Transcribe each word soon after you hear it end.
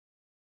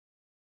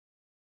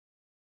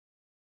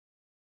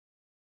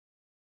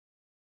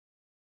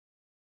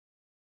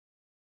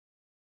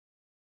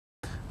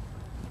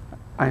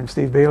I'm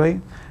Steve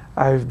Bailey.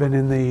 I've been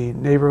in the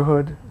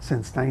neighborhood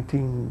since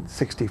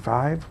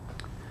 1965.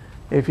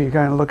 If you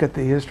kind of look at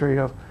the history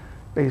of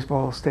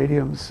baseball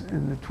stadiums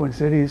in the Twin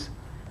Cities,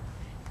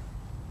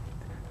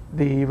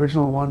 the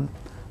original one,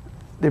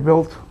 they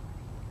built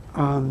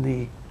on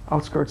the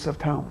outskirts of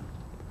town.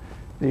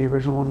 The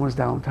original one was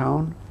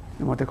downtown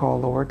in what they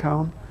call Lower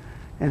Town,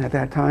 and at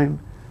that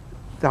time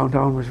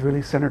downtown was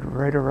really centered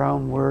right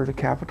around where the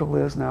Capitol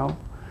is now,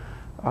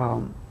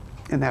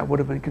 and that would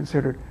have been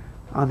considered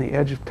on the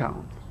edge of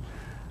town.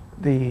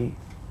 The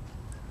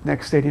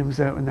next stadiums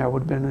that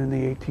would have been in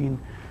the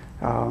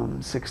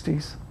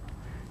 1860s.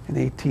 In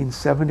the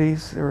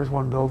 1870s, there was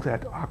one built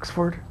at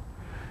Oxford,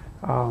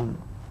 and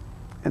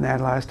that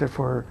lasted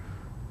for,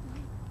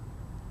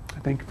 I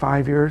think,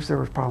 5 years. There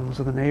was problems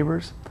with the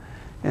neighbors,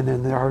 and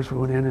then ours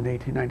went in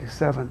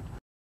 1897.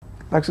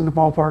 Lexington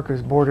Ballpark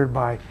is bordered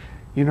by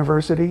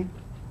University,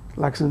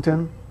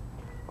 Lexington,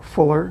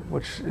 Fuller,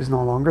 which is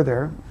no longer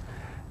there,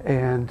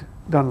 and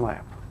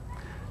Dunlap.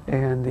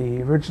 And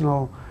the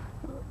original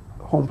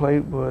home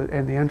plate was,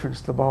 and the entrance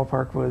to the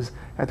ballpark was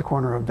at the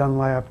corner of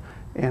Dunlap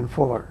and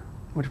Fuller,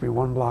 which would be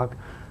one block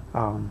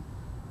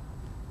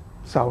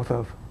south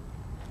of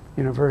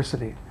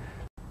University.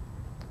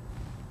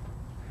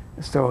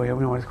 So yeah,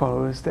 we know what it's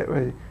called. It was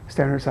a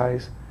standard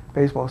size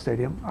baseball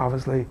stadium.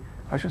 Obviously,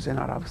 I should say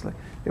not obviously,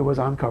 it was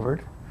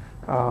uncovered.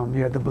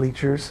 You had the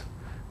bleachers,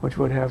 which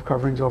would have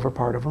coverings over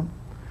part of them,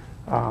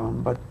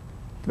 but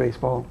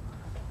baseball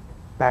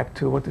back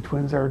to what the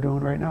Twins are doing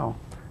right now,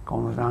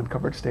 going with an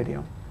uncovered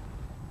stadium.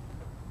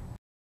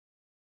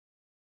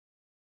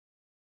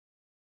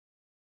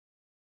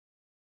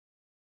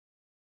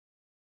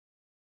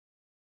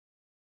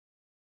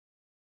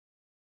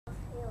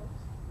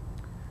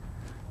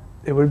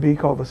 It would be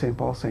called the St.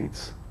 Paul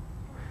Saints.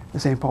 The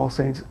St. Paul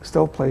Saints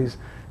still plays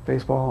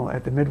baseball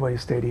at the Midway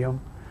Stadium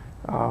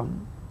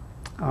on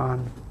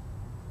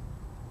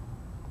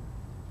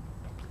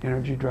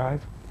Energy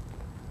Drive,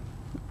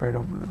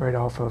 right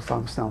off of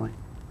Snelling.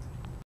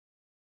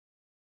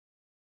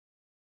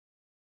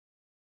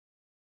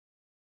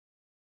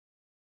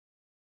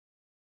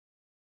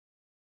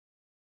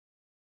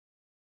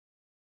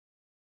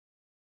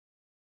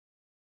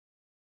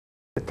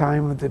 At the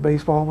time that the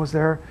baseball was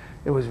there,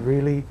 it was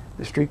really,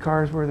 the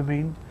streetcars were the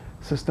main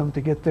system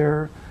to get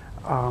there.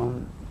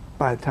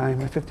 By the time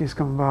the 50s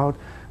come about,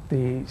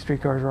 the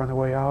streetcars were on the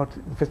way out.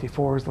 In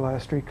 54 was the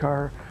last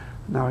streetcar.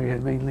 Now you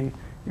had mainly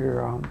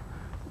your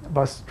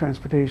bus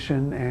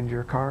transportation and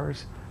your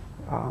cars.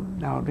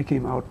 Now it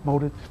became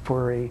outmoded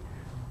for a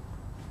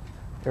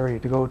area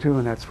to go to,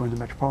 and that's when the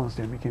Metropolitan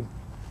Stadium became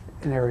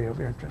an area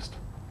of interest.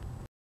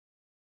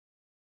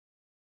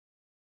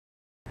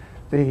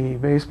 The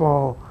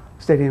baseball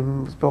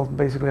stadium was built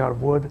basically out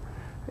of wood,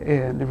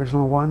 and the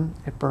original one,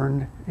 it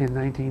burned in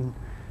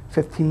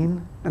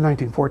 1914. In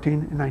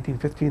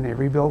 1915 they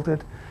rebuilt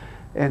it,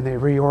 and they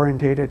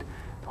reorientated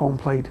home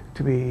plate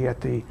to be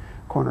at the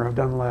corner of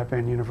Dunlap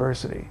and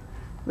University.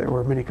 There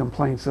were many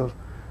complaints of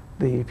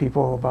the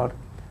people about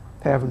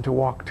having to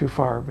walk too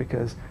far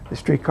because the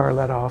streetcar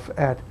let off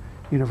at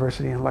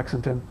University in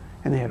Lexington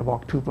and they had to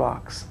walk 2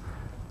 blocks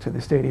to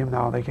the stadium.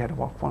 Now they had to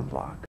walk 1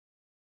 block.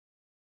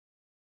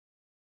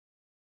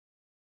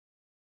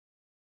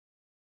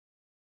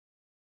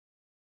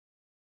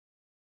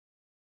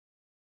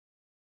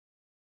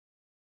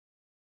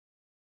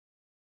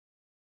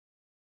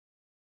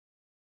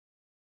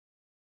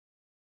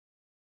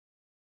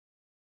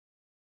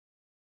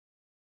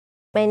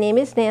 My name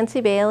is Nancy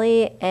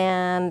Bailey,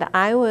 and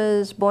I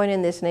was born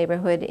in this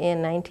neighborhood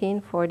in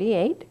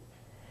 1948.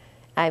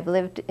 I've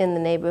lived in the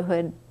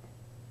neighborhood,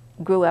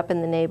 grew up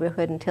in the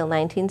neighborhood until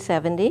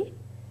 1970.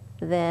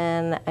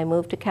 Then I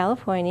moved to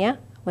California,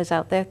 was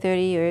out there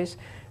 30 years,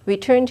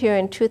 returned here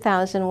in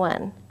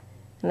 2001,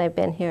 and I've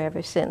been here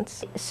ever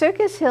since.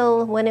 Circus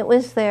Hill, when it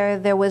was there,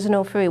 there was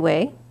no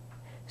freeway,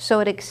 so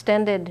it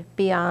extended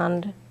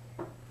beyond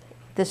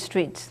the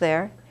streets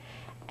there.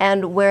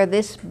 And where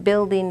this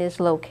building is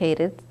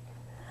located,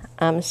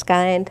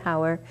 Skyline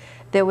Tower,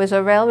 there was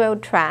a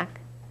railroad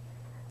track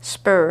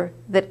spur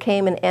that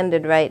came and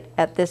ended right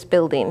at this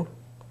building.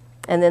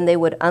 And then they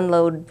would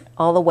unload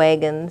all the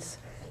wagons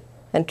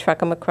and truck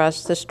them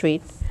across the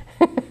street.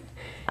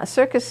 A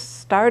circus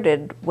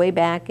started way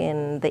back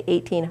in the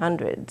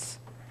 1800s.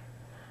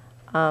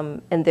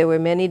 And there were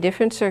many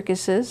different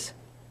circuses.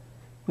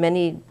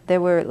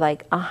 There were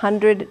like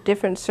 100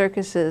 different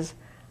circuses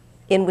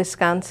in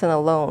Wisconsin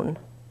alone.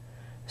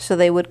 So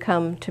they would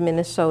come to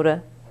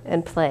Minnesota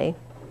and play.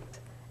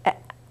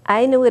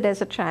 I knew it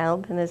as a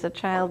child, and as a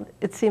child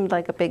it seemed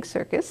like a big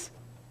circus.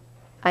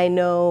 I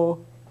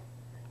know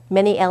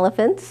many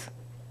elephants.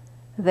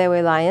 There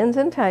were lions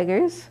and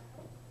tigers.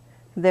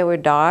 There were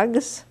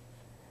dogs.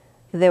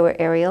 There were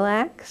aerial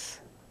acts,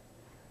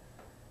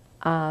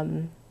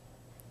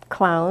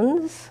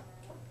 clowns,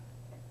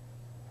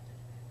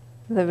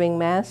 the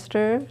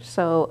ringmaster,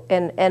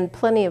 and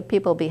plenty of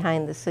people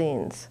behind the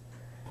scenes.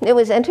 It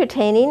was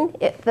entertaining.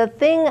 The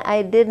thing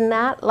I did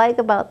not like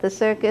about the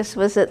circus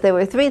was that there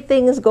were 3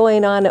 things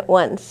going on at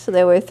once.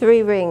 There were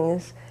 3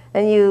 rings,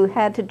 and you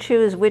had to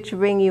choose which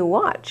ring you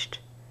watched,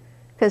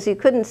 because you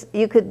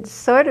could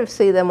sort of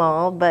see them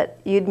all, but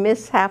you'd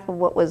miss half of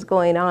what was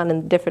going on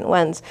in the different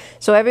ones.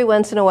 So every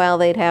once in a while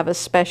they'd have a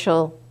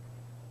special,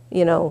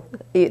 you know,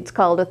 it's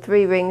called a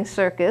 3-ring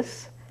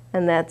circus,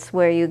 and that's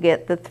where you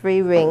get the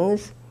 3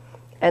 rings.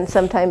 And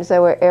sometimes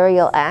there were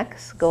aerial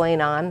acts going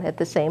on at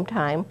the same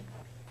time.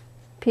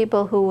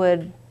 People who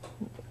would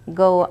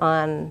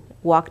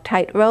walk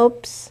tight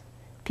ropes,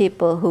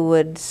 people who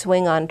would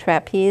swing on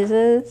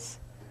trapezes.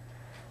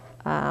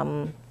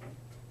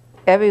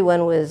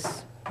 Everyone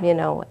was, you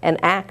know, an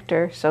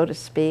actor, so to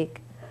speak.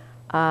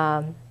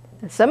 Some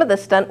of the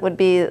stunt would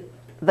be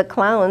the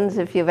clowns,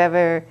 if you've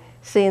ever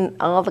seen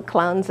all the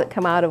clowns that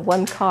come out of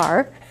one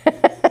car.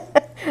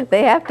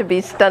 They have to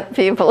be stunt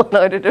people in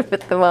order to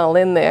fit them all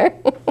in there.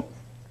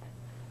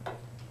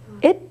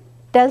 It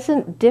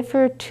doesn't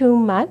differ too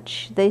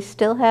much. They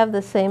still have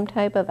the same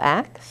type of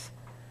acts.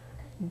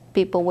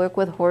 People work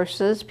with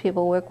horses,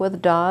 people work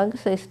with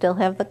dogs, they still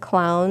have the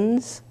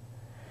clowns.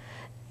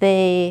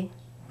 They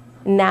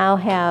now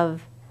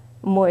have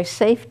more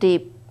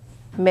safety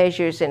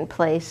measures in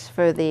place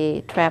for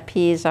the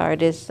trapeze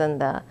artists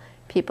and the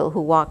people who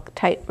walk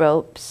tight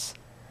ropes.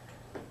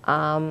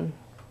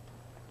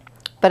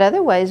 But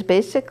otherwise,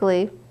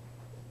 basically,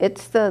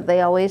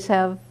 they always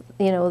have,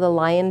 you know, the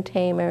lion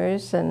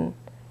tamers, and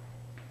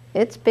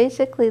it's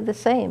basically the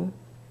same.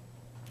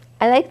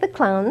 I like the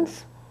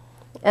clowns,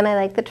 and I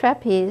like the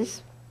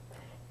trapeze,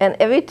 and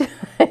every time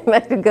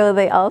I could go,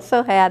 they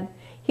also had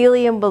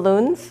helium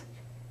balloons,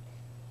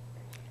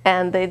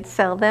 and they'd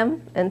sell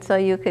them, and so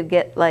you could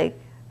get like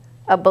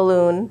a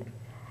balloon,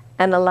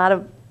 and a lot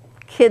of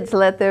kids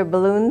let their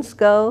balloons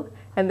go,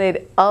 and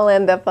they'd all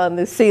end up on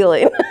the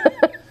ceiling.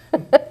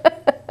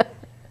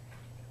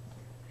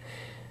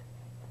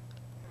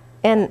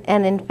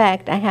 And in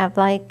fact, I have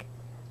like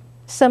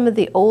some of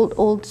the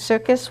old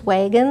circus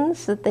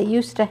wagons that they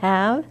used to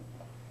have.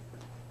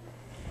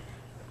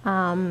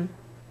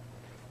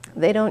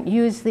 They don't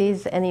use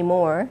these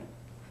anymore.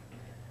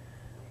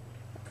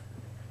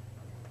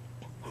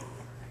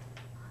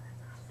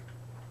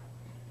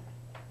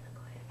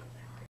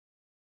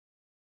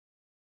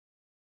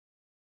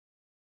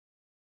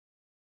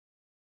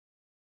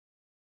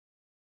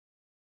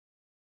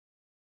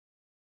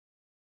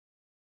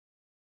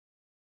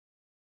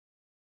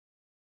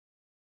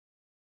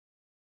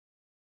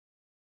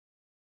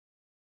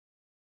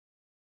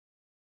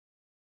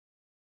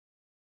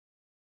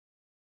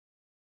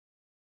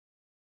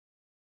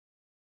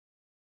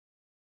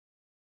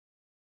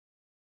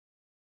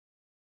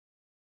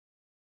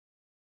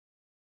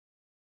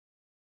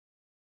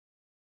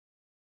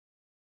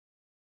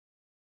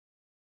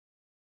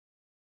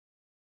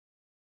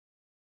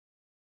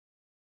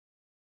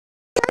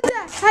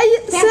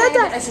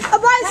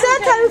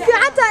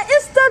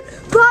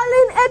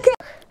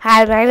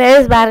 Hi, my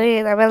name is Maddie.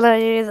 I'm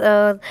 11 years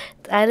old.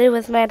 I live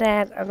with my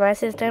dad, and my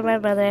sister, and my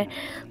brother.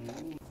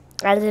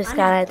 I live in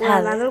Skyline Tower.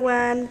 Another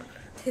one.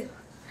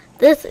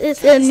 This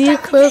is a new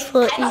clothes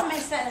for each.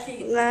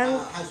 1,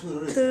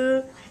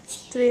 2,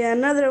 3.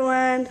 Another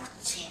one.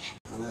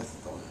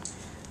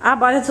 I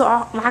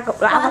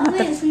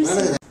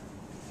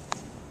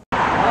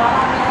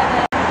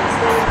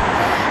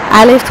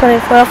live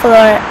 24th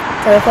floor.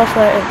 24th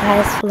floor is the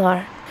highest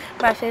floor.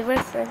 My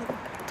favorite thing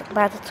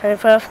about the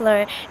 24th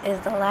floor is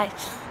the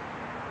lights.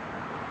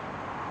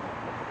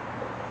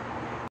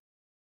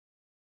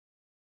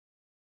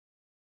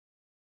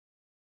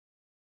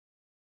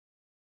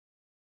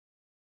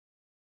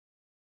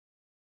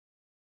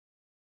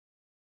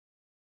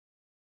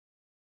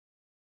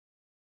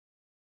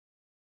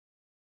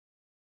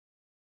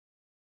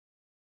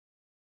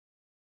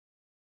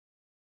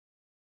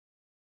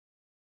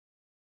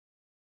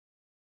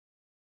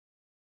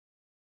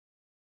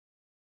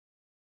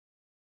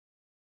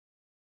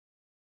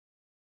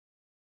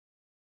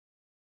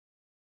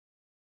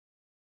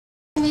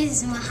 My name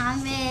is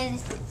Mohammed,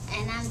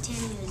 and I'm 10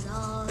 years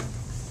old,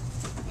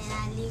 and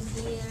I live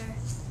here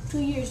 2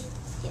 years.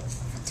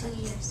 Yes, for 2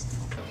 years.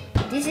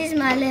 This is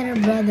my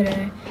little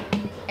brother,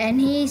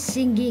 and he's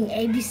singing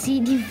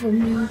ABCD for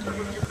me.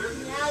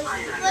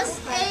 What's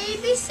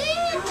ABCD?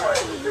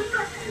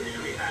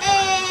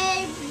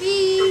 A, B,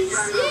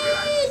 C,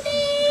 D,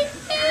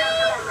 E,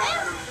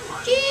 F,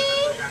 G,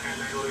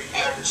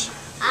 H,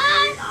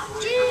 I,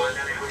 J,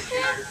 K,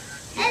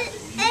 L,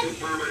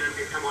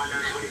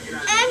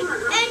 M,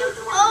 N,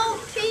 O,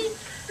 P,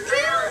 Q,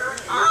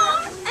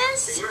 R,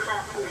 S,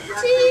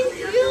 T,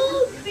 U,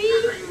 V,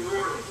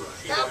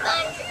 W,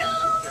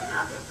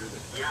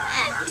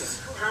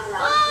 X,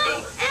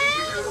 Y,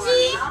 and Z.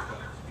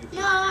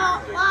 No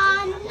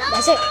one knows.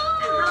 That's it.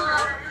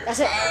 That's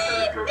it.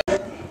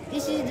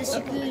 This is the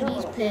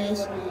security's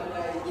place.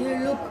 You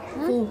look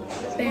for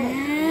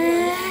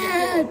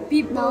bad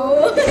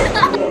people.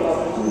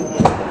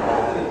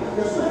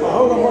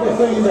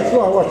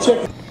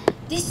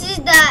 This is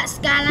the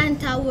Skyline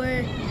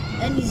Tower,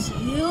 and it's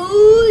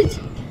huge.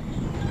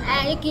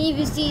 And you can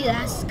even see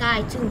the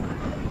sky too.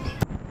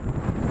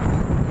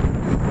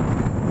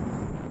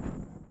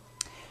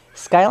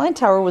 Skyline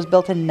Tower was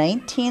built in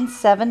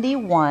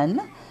 1971,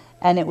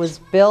 and it was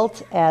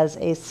built as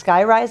a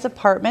skyrise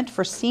apartment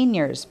for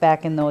seniors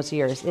back in those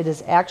years. It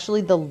is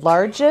actually the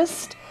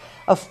largest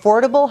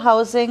affordable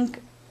housing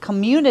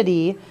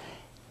community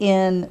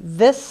in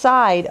this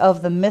side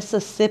of the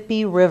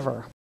Mississippi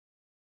River.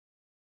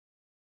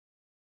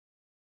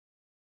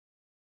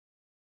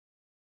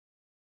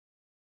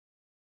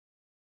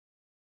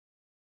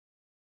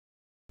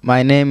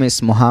 My name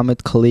is Mohammed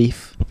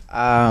Khalif.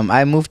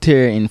 I moved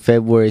here in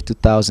February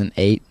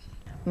 2008.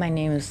 My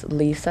name is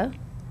Lisa.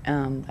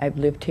 I've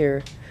lived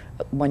here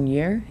 1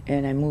 year,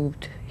 and I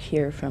moved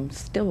here from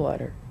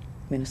Stillwater,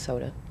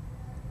 Minnesota.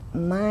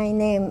 My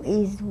name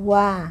is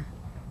Wa.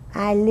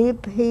 I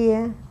live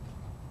here.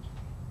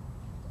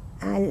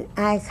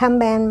 I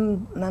come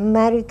in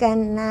America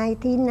in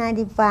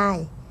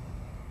 1995.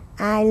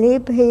 I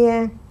live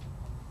here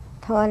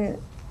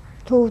till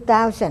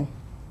 2000.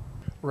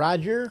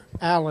 Roger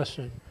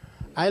Allison.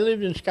 I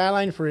lived in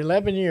Skyline for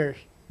 11 years.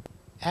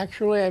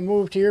 Actually, I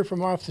moved here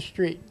from off the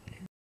street.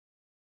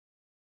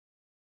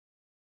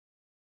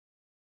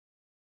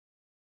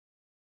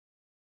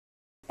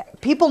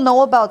 People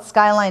know about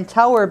Skyline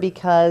Tower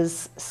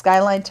because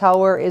Skyline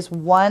Tower is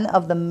one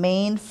of the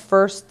main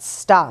first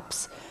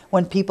stops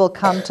when people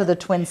come to the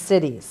Twin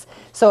Cities.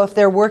 So if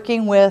they're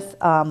working with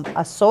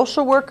a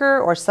social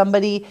worker or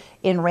somebody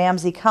in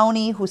Ramsey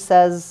County who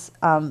says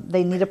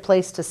they need a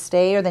place to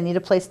stay or they need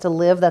a place to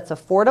live that's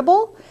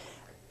affordable,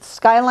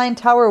 Skyline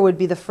Tower would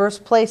be the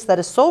first place that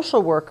a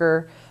social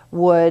worker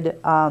would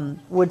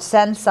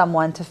send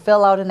someone to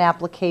fill out an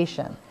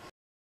application.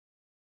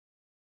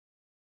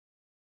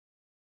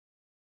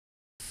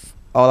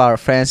 All our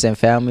friends and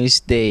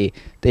families, they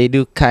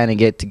do kind of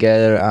get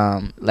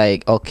together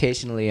like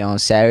occasionally on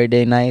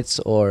Saturday nights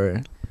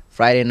or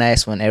Friday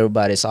nights when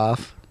everybody's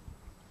off.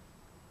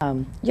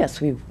 Yes,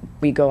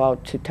 we go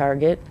out to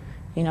Target,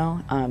 you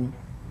know.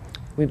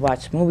 We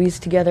watch movies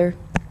together.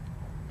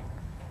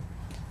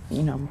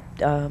 You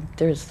know,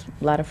 there's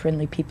a lot of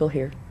friendly people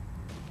here.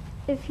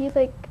 If you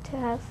like to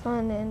have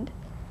fun and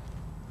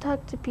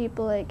talk to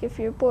people, like if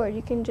you're bored,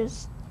 you can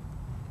just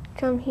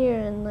come here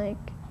and like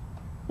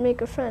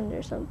make a friend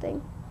or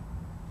something.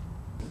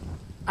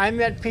 I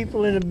met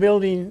people in the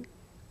building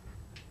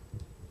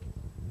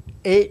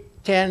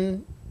 8,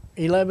 10,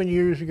 11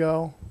 years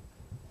ago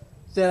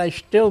that I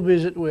still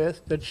visit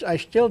with, that I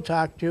still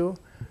talk to.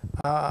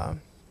 I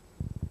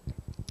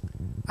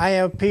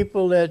have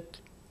people that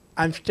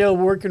I'm still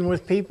working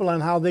with people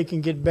on how they can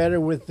get better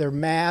with their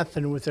math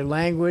and with their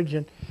language.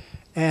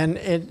 And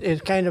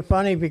it's kind of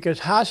funny because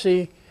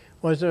Hassi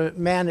was a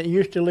man that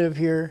used to live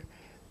here.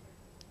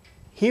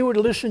 He would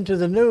listen to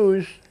the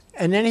news,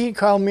 and then he'd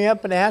call me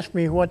up and ask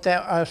me what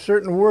that a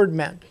certain word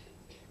meant,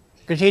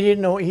 because he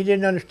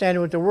didn't understand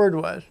what the word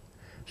was.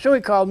 So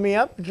he called me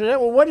up and said,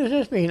 "Well, what does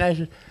this mean?" I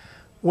said,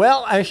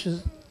 "Well," I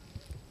said,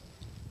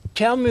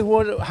 "tell me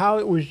how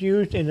it was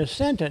used in a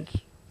sentence."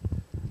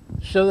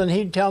 So then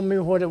he'd tell me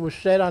what it was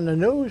said on the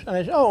news, and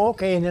I said, "Oh,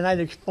 okay," and then I'd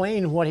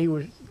explain what he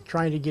was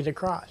trying to get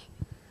across.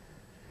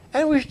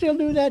 And we still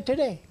do that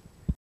today.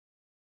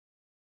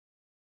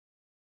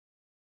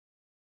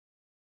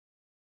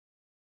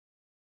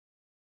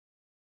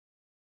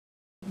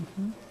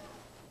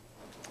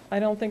 I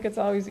don't think it's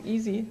always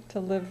easy to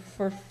live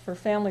for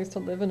families to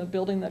live in a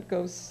building that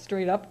goes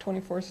straight up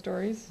 24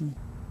 stories.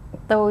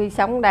 Tôi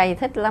sống đây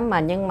thích lắm mà,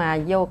 nhưng mà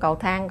vô cầu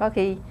thang có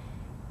khi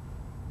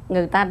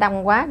người ta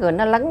đông quá rồi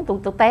nó lấn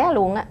tôi té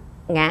luôn á,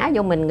 ngã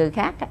vô mình người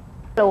khác á,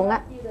 luôn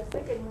á.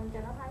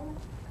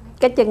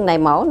 Cái chân này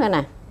mổ nữa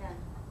nè.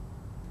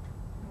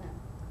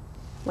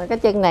 Mà cái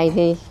chân này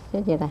thì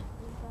cái gì này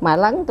mà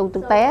lấn tôi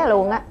té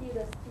luôn á.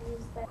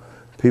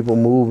 People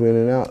move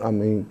in and out. I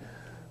mean,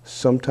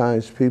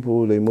 sometimes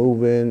people, they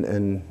move in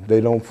and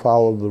they don't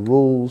follow the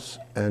rules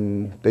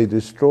and they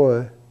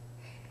destroy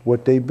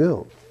what they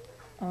built.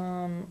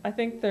 I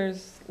think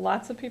there's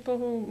lots of people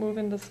who move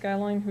into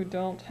Skyline who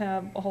don't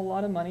have a whole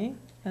lot of money,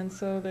 and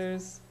so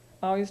there's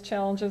always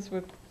challenges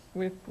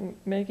with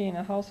making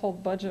a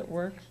household budget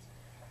work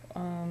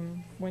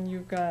when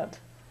you've got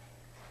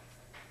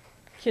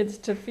kids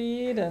to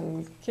feed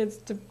and kids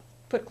to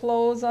put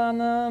clothes on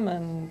them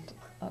and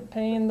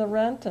paying the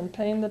rent and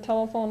paying the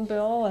telephone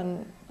bill,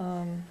 and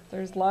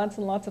there's lots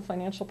and lots of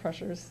financial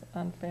pressures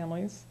on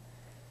families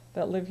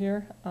that live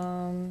here.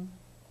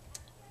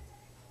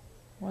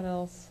 What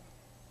else?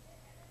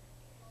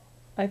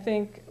 I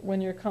think when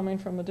you're coming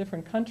from a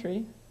different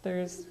country,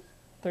 there's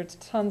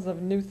tons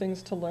of new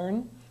things to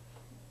learn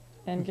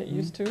and get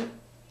used to.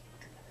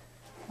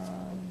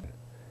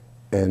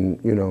 And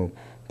you know,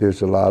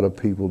 there's a lot of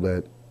people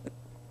that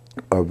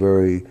are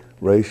very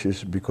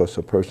racist because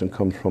a person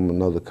comes from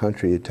another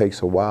country. It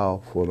takes a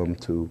while for them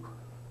to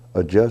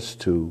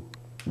adjust to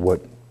what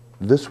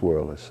this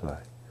world is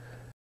like.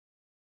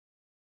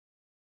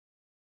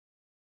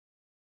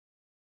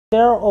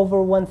 There are over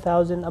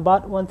 1,000,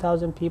 about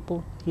 1,000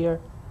 people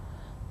here,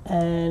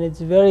 and it's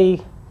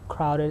very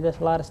crowded. There's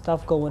a lot of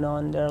stuff going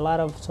on. There are a lot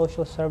of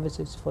social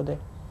services for the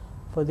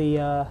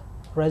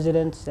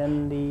residents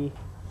and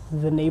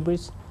the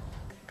neighbors.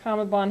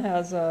 Commonbond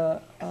has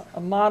a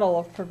model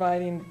of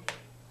providing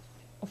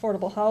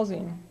affordable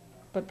housing,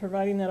 but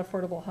providing that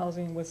affordable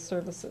housing with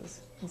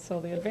services. And so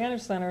the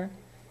Advantage Center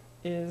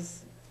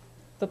is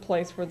the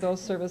place where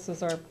those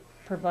services are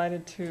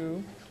provided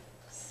to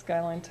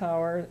Skyline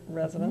Tower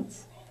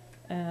residents.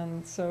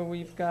 And so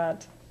we've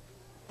got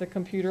the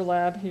computer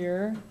lab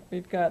here.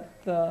 We've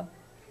got the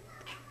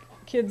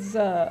kids'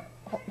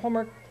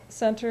 homework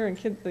center and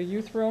the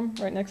youth room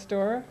right next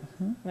door.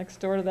 Next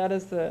door to that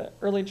is the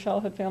early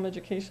childhood family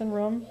education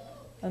room.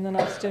 And then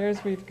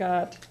upstairs we've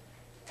got,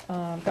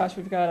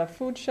 we've got a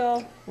food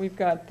shelf. We've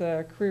got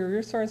the career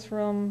resource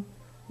room.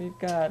 We've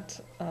got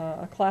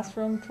a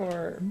classroom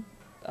for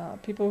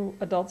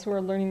adults who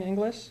are learning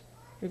English.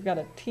 We've got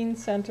a teen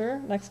center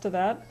next to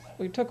that.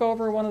 We took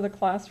over one of the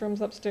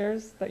classrooms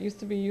upstairs that used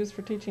to be used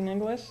for teaching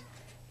English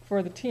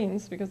for the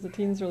teens, because the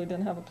teens really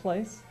didn't have a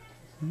place.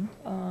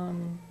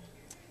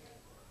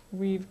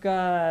 We've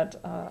got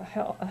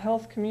a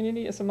health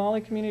community, a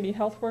Somali community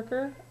health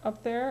worker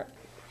up there.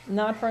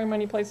 Not very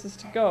many places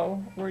to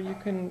go where you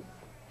can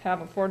have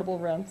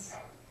affordable rents.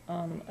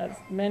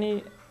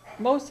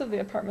 Most of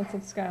the apartments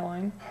at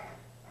Skyline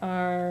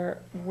are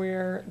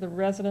where the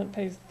resident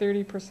pays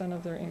 30%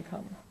 of their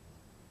income.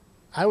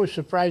 I was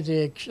surprised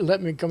they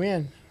let me come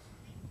in,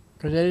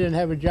 because I didn't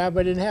have a job,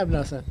 I didn't have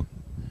nothing.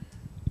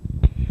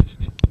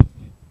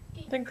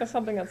 I think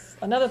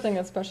another thing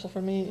that's special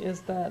for me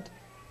is that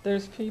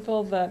there's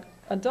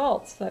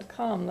adults that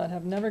come that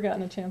have never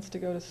gotten a chance to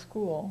go to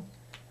school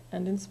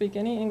and didn't speak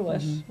any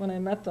English when I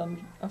met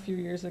them a few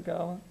years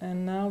ago,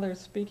 and now they're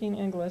speaking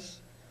English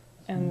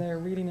and they're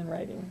reading and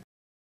writing.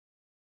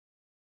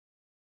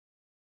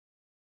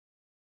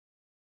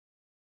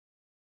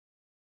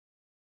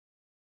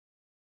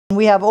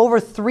 We have over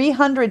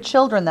 300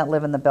 children that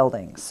live in the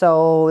building.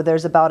 So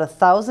there's about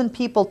 1,000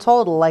 people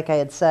total, like I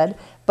had said,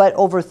 but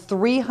over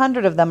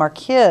 300 of them are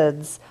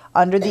kids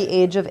under the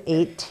age of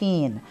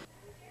 18.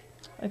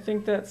 I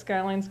think that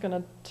Skyline's going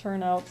to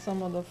turn out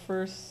some of the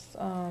first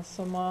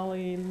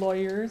Somali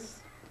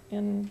lawyers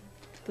in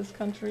this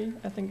country.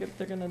 I think it's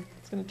going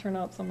to turn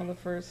out some of the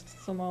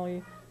first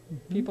Somali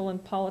people in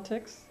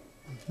politics.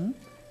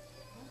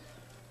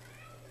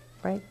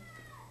 Right.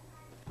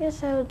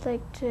 Yes, I would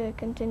like to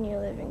continue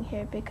living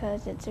here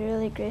because it's a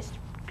really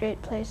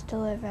great place to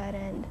live at,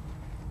 and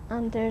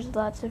there's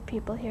lots of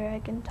people here I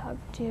can talk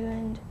to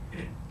and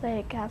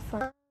like have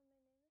fun.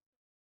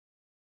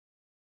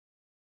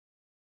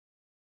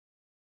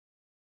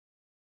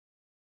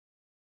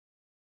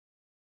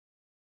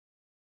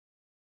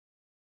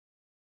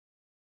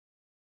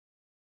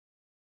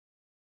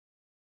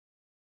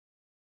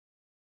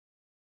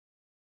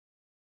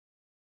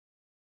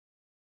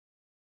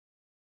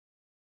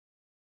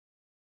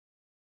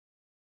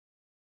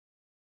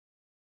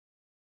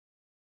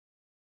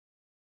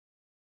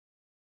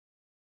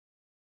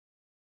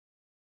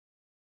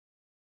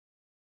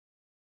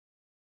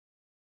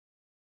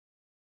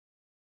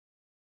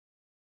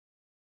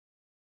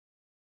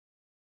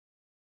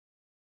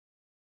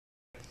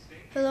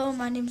 Hello,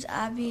 my name's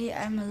Abby.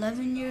 I'm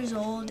 11 years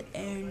old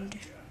and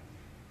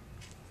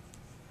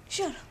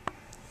shut up.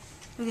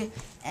 Okay,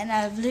 and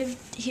I've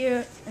lived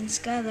here in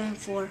Skyline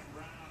for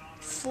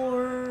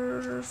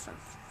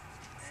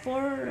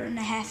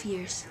 4.5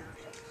 years.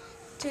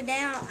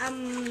 Today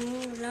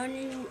I'm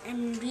learning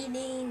and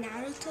reading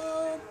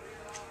Naruto,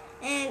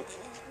 and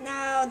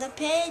now the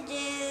page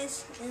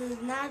is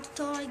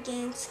Naruto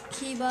against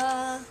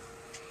Kiba.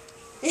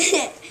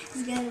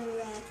 He's gonna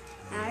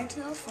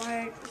Naruto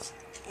farts,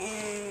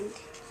 and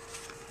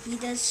he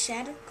does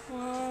Shadow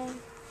Claw.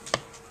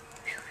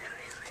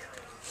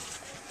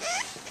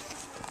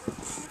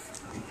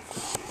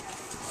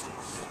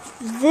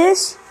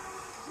 This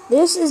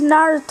is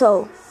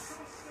Naruto.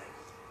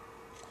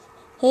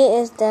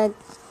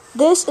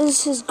 This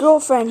is his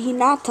girlfriend,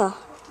 Hinata.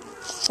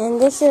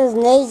 And this is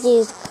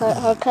Neji's,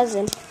 her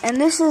cousin.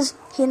 And this is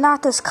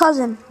Hinata's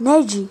cousin,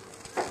 Neji.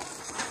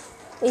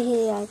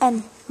 Yeah.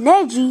 And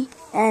Neji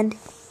and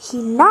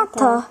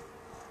Hinata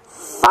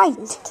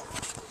fight.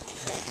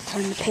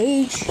 Turn the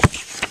page.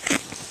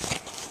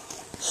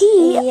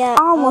 He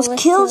almost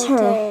killed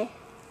her.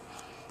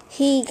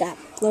 He got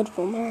blood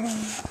from her.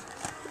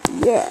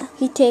 Yeah.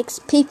 He takes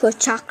people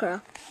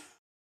chakra.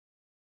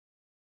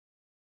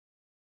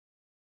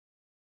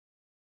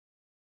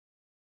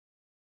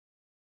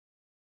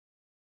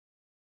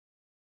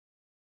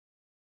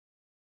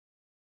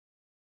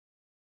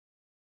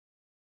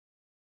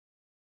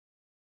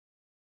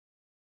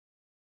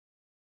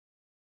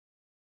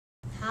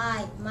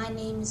 Hi, my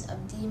name is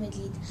Abdi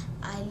Majid.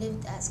 I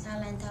lived at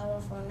Skyline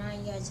Tower for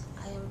 9 years.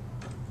 I am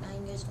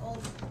 9 years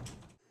old.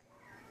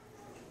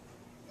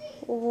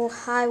 Oh,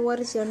 hi, what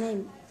is your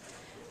name?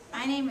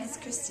 My name is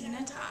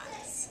Christina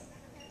Tots.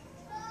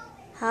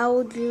 How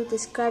would you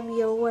describe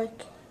your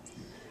work?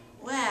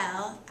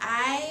 Well,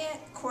 I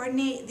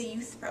coordinate the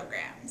youth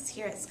programs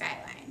here at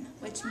Skyline,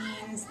 which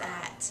means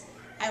that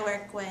I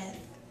work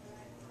with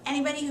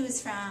anybody who's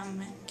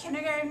from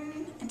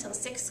kindergarten until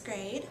 6th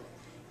grade,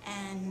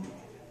 and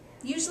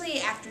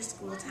usually after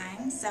school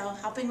time, so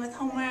helping with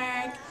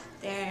homework.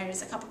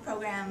 There's a couple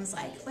programs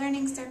like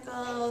learning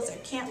circles or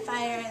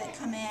campfire that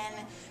come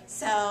in,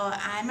 so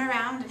I'm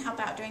around and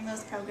help out during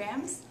those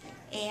programs,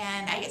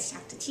 and I get to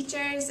talk to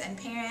teachers and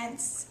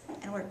parents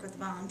and work with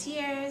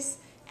volunteers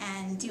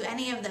and do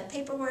any of the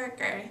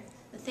paperwork or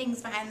the things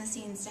behind the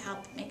scenes to help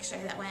make sure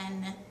that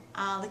when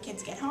all the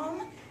kids get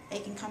home, they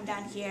can come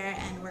down here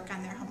and work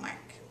on their homework.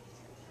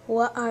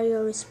 What are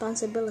your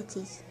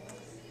responsibilities?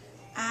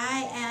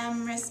 I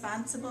am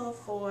responsible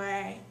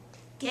for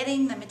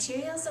getting the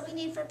materials that we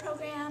need for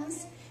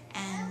programs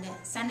and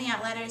sending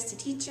out letters to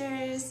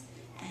teachers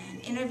and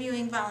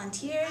interviewing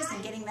volunteers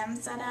and getting them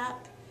set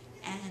up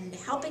and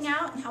helping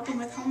out and helping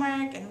with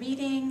homework and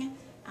reading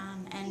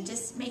and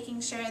just making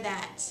sure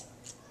that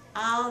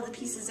all of the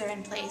pieces are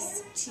in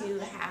place to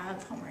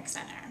have Homework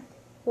Center.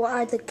 What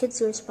are the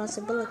kids'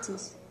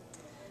 responsibilities?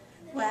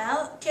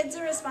 Well, kids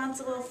are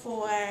responsible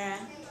for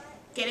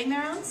getting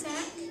their own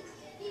snack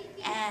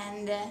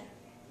and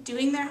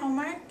doing their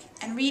homework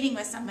and reading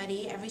with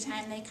somebody every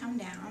time they come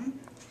down.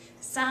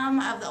 Some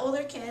of the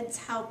older kids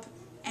help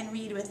and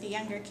read with the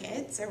younger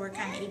kids or work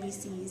on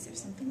ABCs or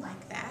something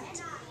like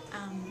that.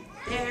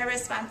 They're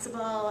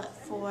responsible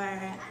for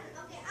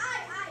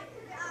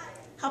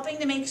helping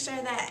to make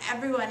sure that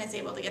everyone is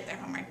able to get their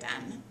homework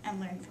done and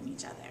learn from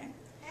each other,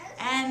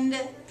 and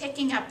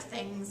picking up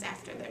things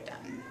after they're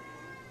done.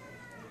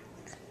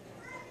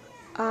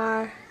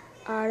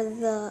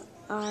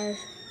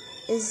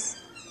 Is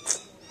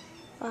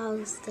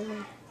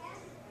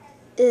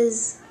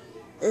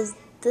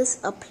this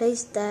a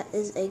place that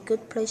is a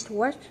good place to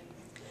work?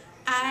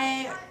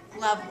 I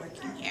love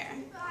working here.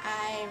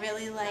 I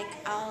really like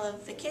all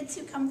of the kids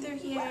who come through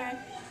here,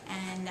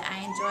 and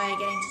I enjoy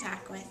getting to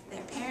talk with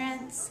their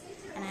parents,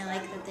 and I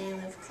like that they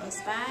live close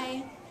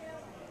by.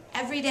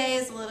 Every day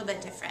is a little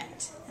bit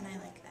different, and I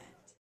like that.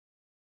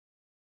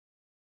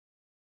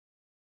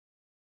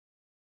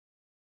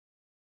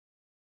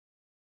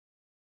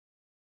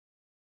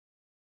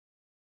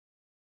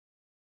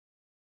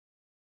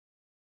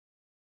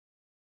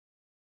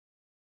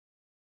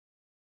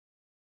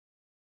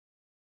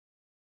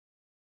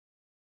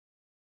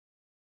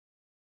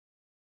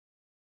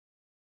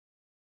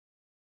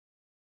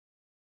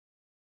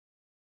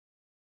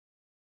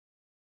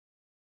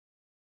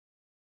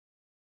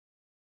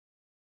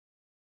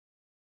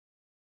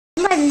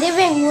 My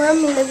living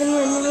room.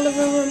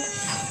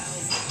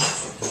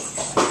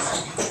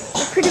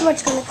 We're pretty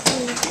much gonna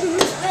clean it.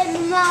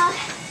 And my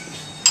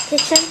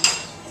kitchen.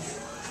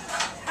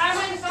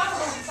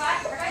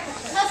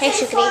 Hey,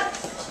 Shukri.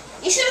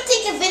 You should have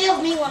taken a video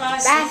of me when I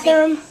was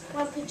Bathroom.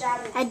 sleeping.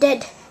 I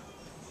did.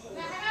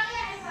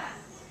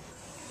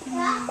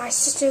 My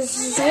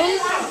sister's room.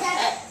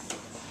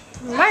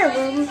 My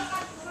room.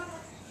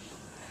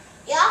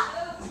 Yeah?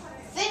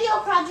 Video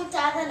project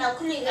ada na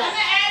kuliga.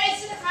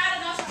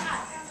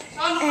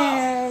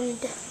 And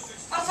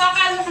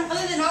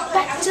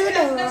back to the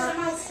door.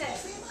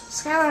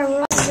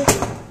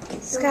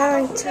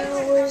 Skyline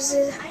Tower is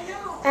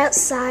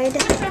outside.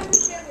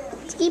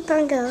 Let's keep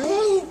on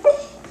going.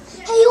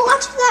 Hey, you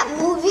watched that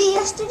movie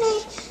yesterday?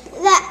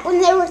 That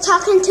when they were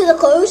talking to the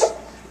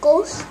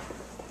ghost?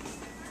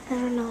 I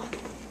don't know.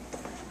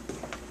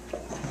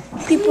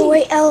 People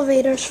wait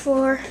elevators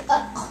for.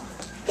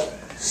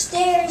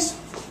 Stairs.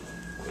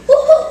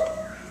 Woohoo!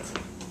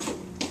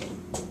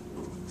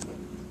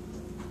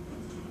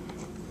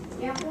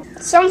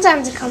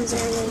 Sometimes it comes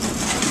early.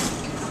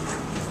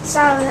 That's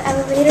how the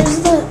elevators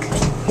look.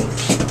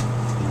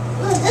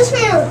 Look, this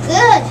one looks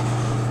good.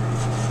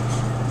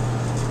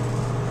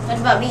 What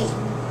about me?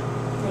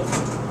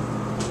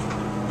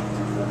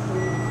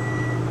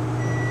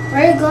 Where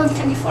are you going,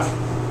 24?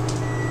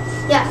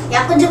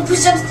 Yeah, put the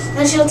push-ups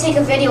and she'll take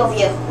a video of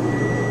you.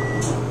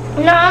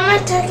 No, I'm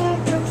not taking a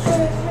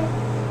picture.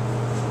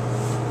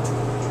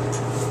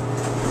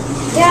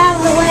 Get out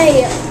of the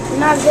way. I'm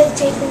not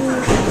videotaping.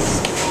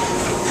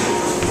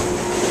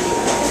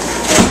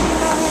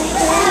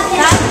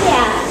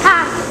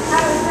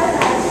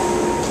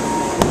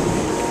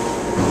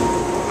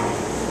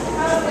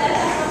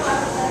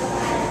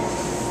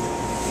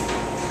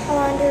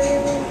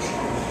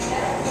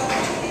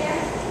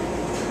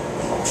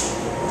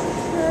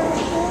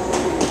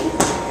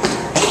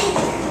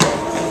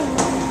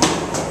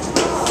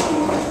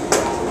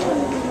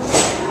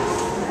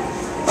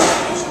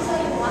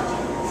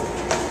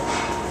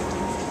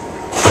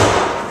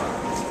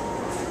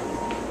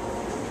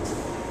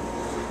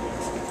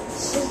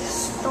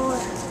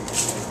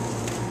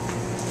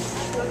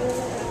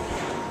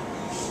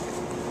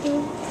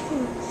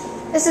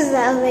 This is the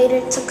elevator.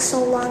 It took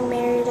so long,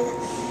 Mary, to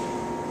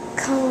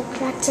come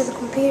back to the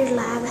computer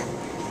lab.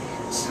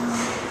 So.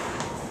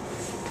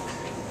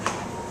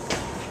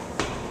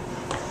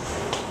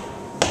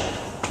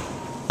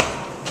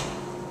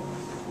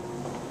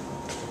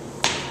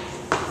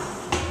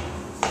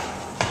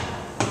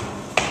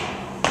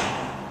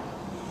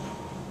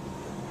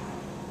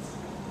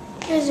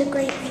 Here's a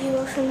great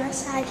view from that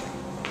side.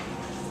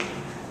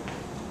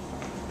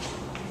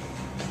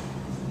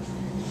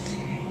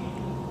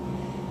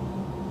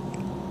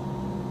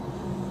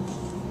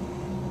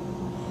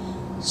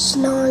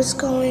 was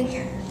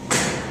going.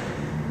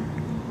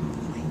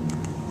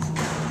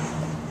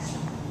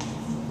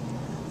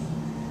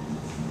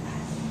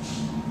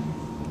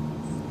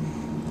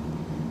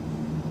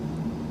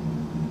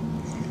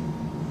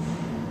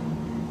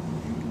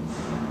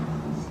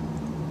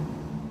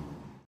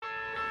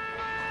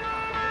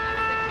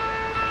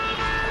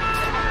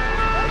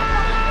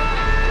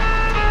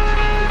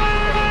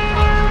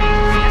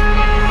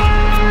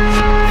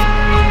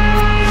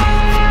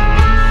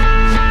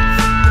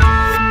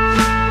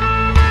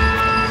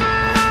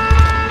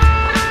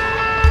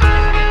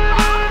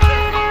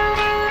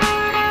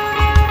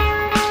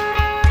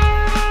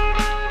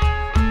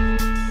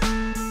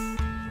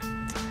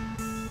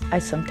 I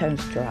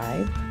sometimes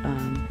drive.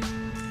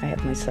 I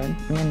have my son,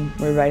 and then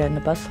we're right on the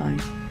bus line.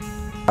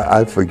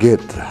 I forget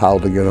how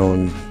to get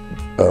on,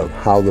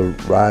 how to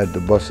ride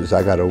the buses.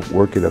 I got to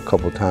work it a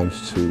couple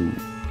times to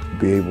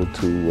be able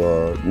to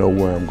know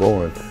where I'm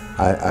going.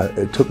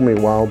 It took me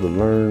a while to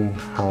learn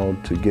how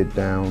to get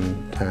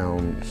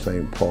downtown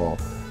St. Paul.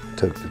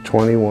 Took the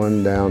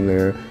 21 down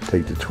there,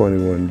 take the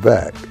 21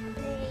 back.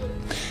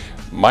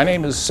 My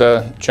name is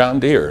John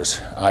Deers.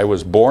 I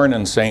was born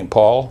in St.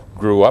 Paul,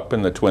 grew up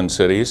in the Twin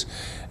Cities,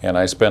 and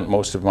I spent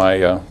most of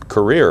my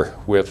career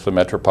with the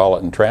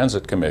Metropolitan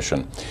Transit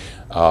Commission.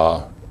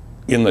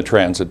 In the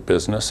transit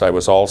business, I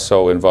was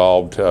also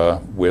involved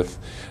with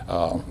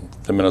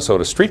the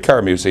Minnesota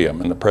Streetcar Museum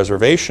and the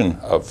preservation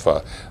of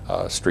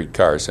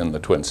streetcars in the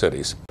Twin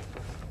Cities.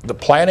 The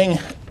planning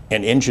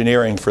and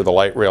engineering for the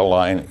light rail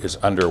line is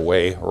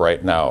underway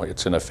right now.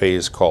 It's in a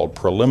phase called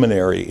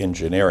preliminary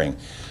engineering.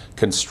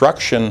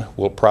 Construction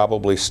will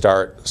probably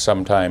start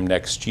sometime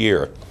next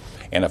year,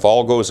 and if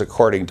all goes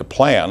according to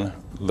plan,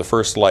 the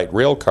first light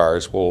rail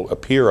cars will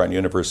appear on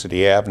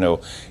University Avenue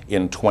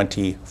in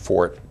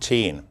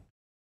 2014.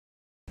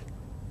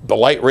 The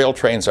light rail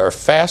trains are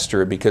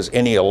faster because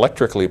any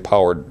electrically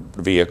powered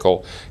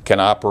vehicle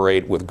can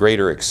operate with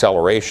greater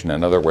acceleration.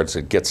 In other words,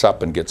 it gets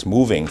up and gets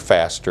moving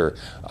faster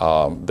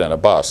than a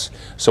bus.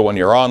 So when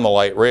you're on the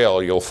light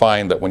rail, you'll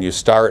find that when you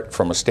start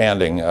from a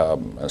standing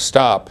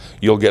stop,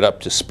 you'll get up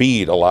to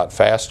speed a lot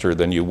faster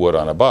than you would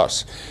on a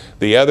bus.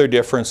 The other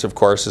difference, of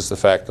course, is the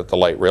fact that the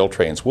light rail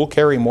trains will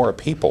carry more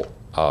people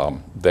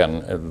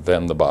than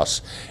the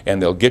bus,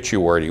 and they'll get you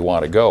where you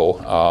want to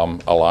go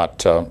a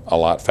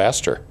lot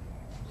faster.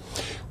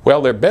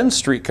 Well, there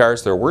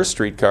were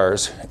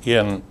streetcars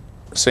in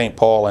St.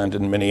 Paul and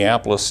in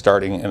Minneapolis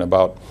starting in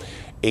about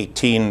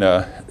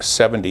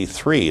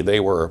 1873.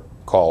 They were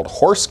called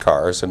horse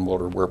cars and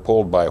were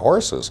pulled by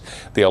horses.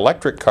 The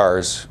electric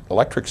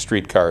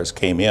streetcars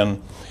came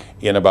in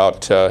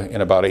about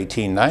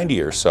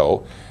 1890 or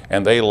so,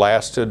 and they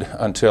lasted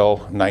until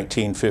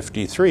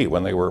 1953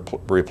 when they were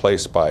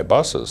replaced by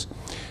buses.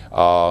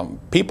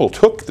 People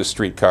took the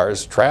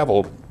streetcars,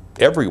 traveled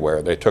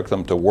everywhere. They took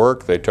them to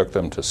work, they took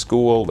them to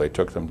school, they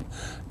took them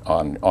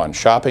on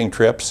shopping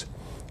trips,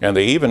 and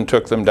they even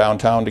took them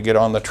downtown to get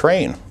on the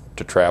train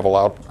to travel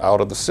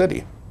out of the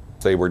city.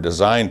 They were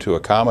designed to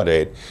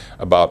accommodate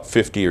about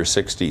 50 or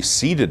 60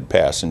 seated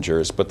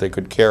passengers, but they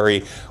could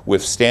carry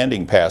with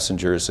standing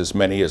passengers as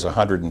many as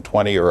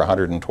 120 or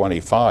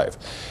 125.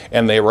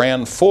 And they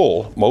ran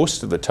full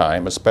most of the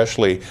time,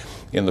 especially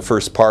in the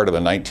first part of the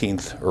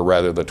 19th, or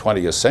rather the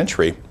 20th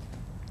century,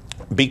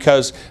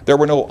 because there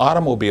were no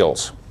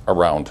automobiles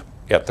around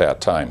at that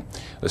time.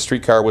 The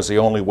streetcar was the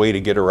only way to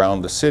get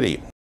around the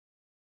city.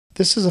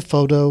 This is a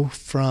photo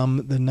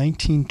from the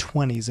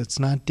 1920s. It's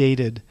not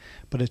dated,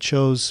 but it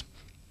shows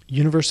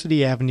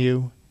University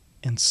Avenue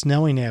and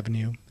Snelling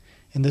Avenue,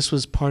 and this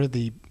was part of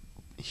the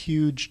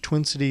huge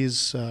Twin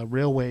Cities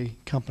Railway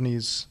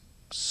Company's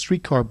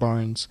streetcar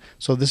barns.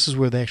 So this is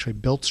where they actually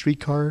built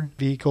streetcar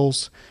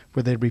vehicles,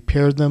 where they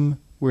repaired them,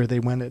 where they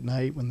went at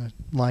night when the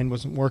line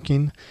wasn't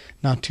working,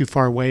 not too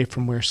far away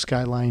from where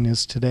Skyline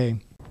is today.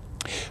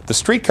 The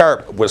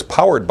streetcar was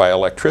powered by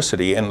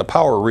electricity, and the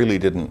power really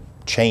didn't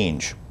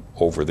change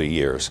over the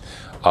years.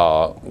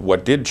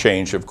 What did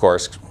change, of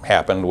course,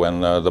 happened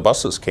when the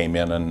buses came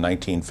in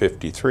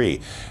 1953.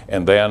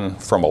 And then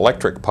from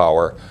electrically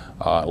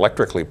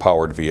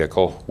powered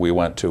vehicle, we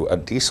went to a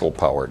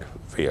diesel-powered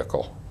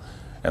vehicle.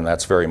 And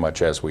that's very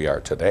much as we are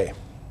today.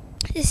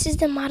 This is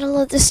the model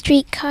of the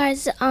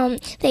streetcars.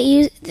 They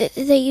used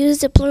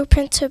the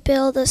blueprint to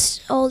build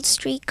the old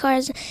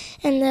streetcars,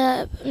 and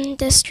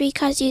the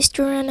streetcars used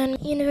to run on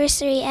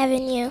University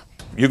Avenue.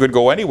 You could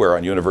go anywhere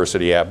on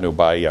University Avenue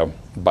by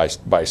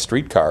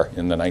streetcar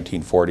in the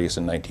 1940s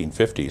and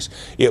 1950s.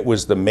 It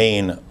was the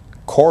main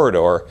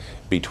corridor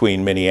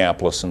between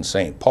Minneapolis and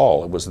St.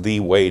 Paul. It was the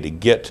way to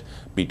get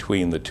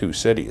between the two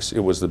cities.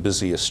 It was the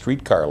busiest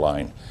streetcar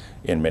line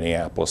in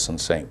Minneapolis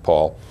and St.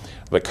 Paul.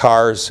 The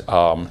cars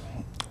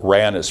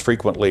ran as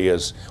frequently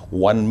as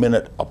 1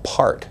 minute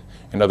apart.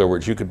 In other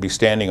words, you could be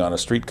standing on a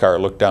streetcar,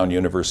 look down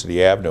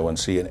University Avenue, and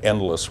see an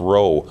endless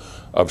row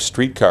of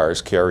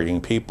streetcars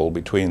carrying people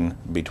between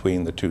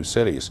the two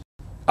cities.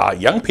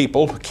 Young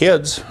people,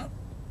 kids,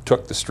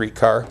 took the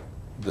streetcar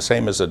the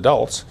same as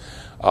adults.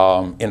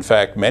 In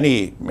fact,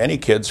 many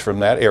kids from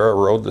that era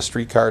rode the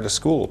streetcar to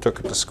school, took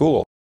it to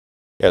school.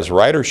 As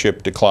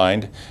ridership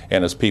declined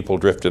and as people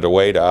drifted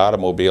away to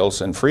automobiles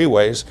and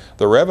freeways,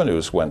 the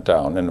revenues went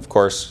down. And of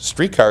course,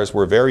 streetcars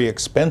were very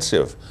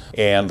expensive.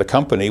 And the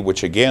company,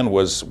 which again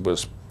was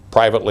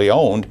privately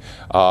owned,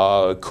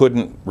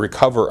 couldn't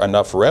recover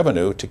enough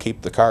revenue to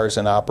keep the cars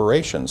in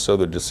operation. So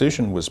the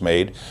decision was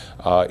made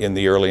in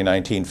the early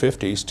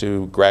 1950s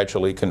to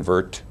gradually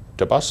convert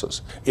to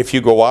buses. If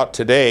you go out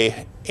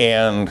today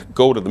and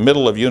go to the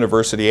middle of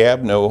University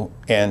Avenue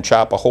and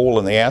chop a hole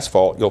in the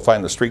asphalt, you'll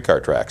find the streetcar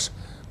tracks,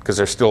 because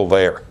they're still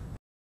there.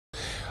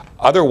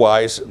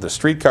 Otherwise, the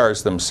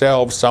streetcars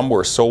themselves, some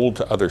were sold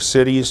to other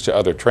cities, to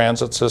other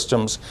transit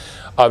systems.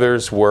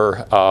 Others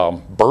were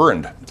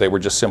burned. They were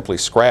just simply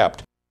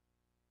scrapped.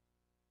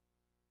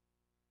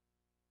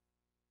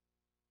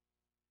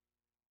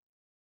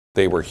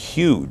 They were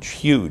huge,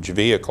 huge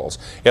vehicles,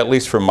 at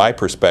least from my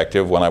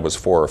perspective when I was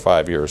 4 or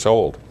 5 years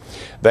old.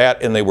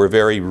 That, and they were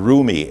very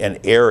roomy and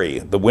airy.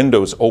 The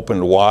windows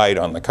opened wide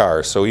on the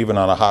cars, so even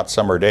on a hot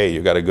summer day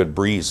you got a good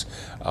breeze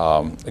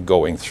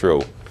going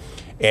through.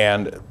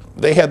 And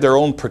they had their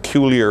own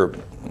peculiar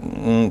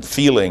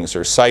feelings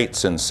or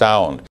sights and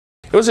sound.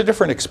 It was a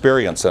different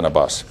experience than a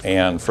bus,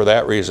 and for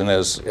that reason,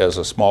 as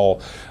a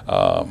small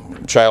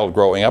child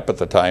growing up at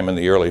the time in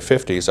the early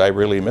 50s, I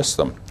really missed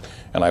them,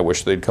 and I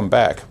wish they'd come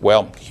back.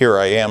 Well, here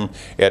I am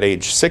at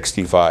age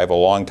 65, a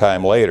long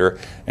time later,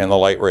 and the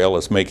light rail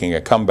is making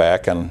a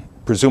comeback, and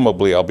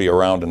presumably I'll be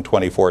around in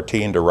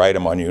 2014 to ride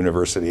them on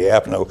University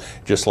Avenue,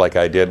 just like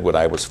I did when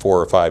I was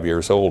 4 or 5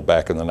 years old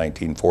back in the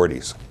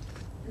 1940s.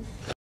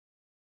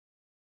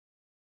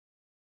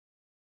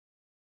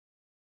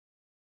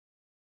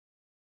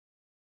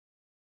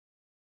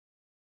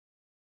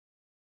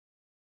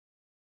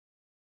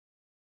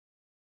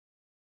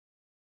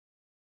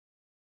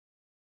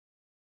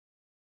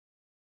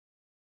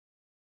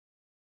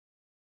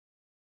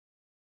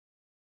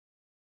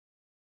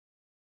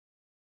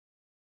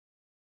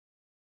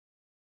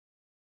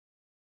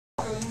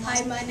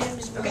 Hi, my name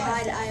is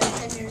Brahad. I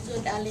am 10 years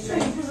old. I live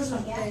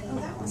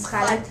in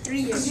Skyline 3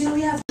 years. My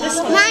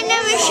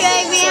name is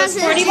Sherry. I'm 6 years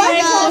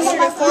old.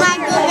 My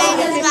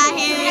girlfriend is right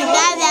here.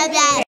 Blah, blah,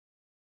 blah.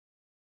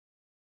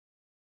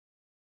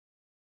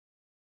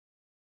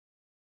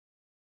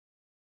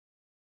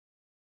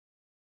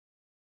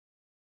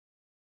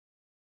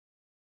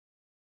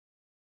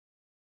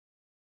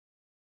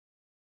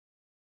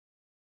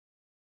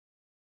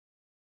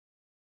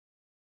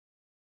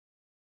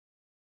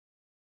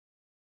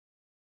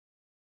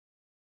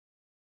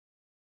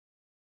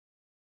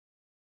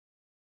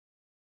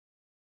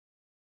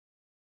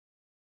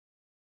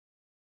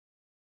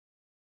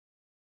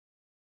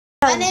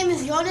 My name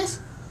is Jonas.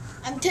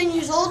 I'm 10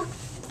 years old.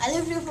 I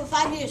lived here for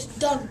 5 years.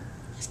 Done.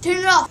 Let's turn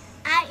it off.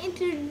 I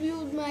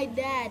interviewed my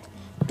dad.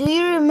 Do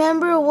you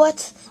remember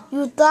what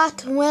you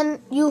thought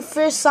when you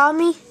first saw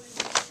me?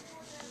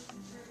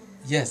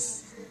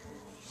 Yes.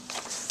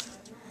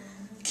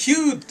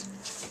 Cute.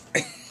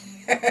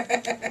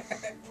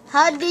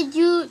 How did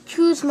you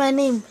choose my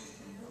name?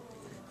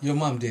 Your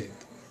mom did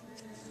it.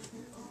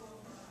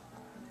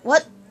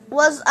 What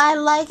was I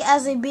like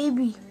as a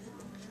baby?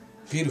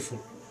 Beautiful.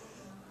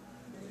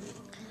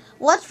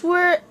 What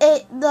were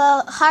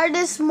the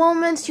hardest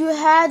moments you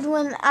had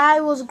when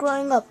I was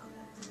growing up?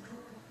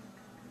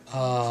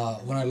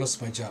 When I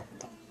lost my job.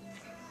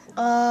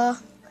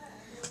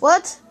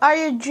 What are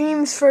your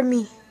dreams for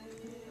me?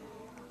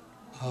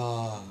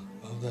 Oh,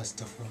 that's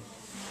tough one.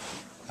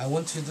 I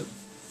want you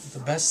the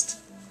best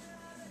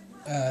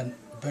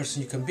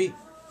person you can be.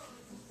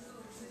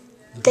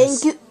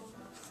 Thank you.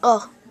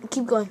 Oh,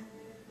 keep going.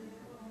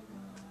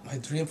 My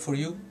dream for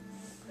you,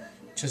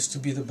 just to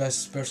be the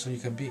best person you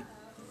can be.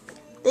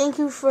 Thank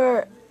you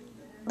for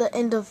the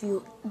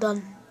interview.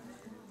 Done.